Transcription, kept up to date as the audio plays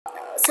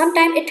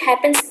sometimes it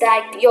happens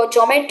that your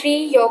geometry,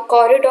 your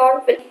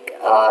corridor will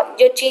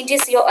your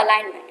changes your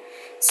alignment.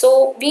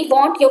 So we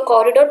want your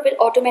corridor will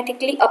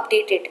automatically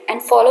update it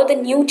and follow the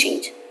new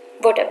change,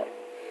 whatever.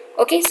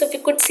 Okay, so if you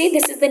could see,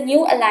 this is the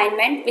new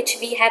alignment which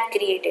we have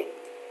created.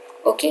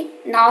 Okay,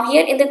 now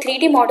here in the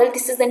 3D model,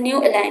 this is the new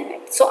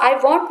alignment. So I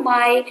want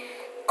my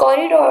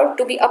corridor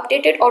to be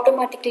updated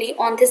automatically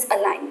on this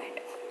alignment.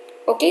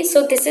 Okay,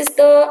 so this is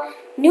the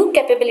new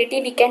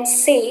capability we can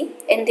say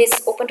in this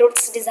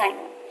OpenRoads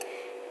Designer.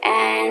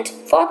 And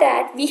for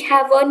that we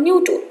have a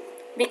new tool.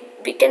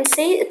 We can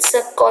say it's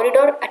a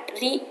corridor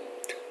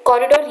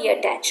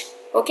reattach.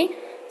 Okay,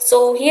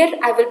 so here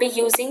I will be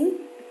using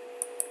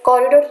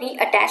corridor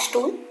reattach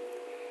tool,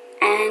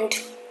 and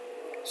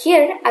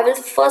here I will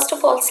first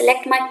of all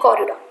select my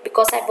corridor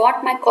because I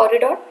want my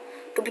corridor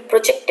to be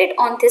projected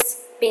on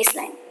this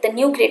baseline, the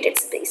new created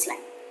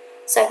baseline.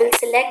 So I will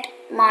select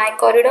my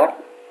corridor,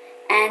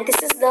 and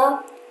this is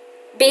the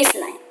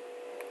baseline,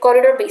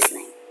 corridor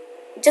baseline.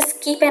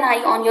 Just keep an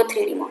eye on your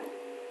 3D model.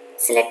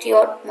 Select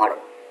your model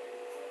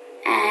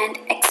and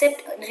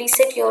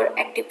reset your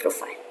active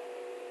profile.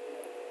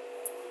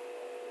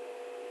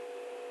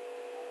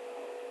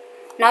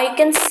 Now you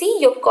can see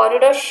your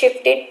corridor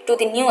shifted to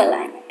the new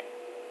alignment.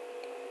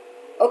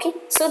 Okay,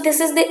 so this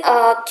is the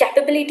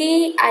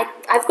capability.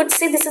 I could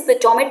say this is the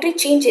geometry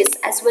changes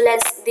as well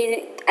as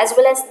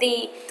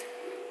the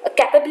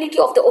capability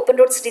of the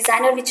OpenRoads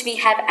Designer which we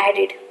have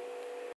added.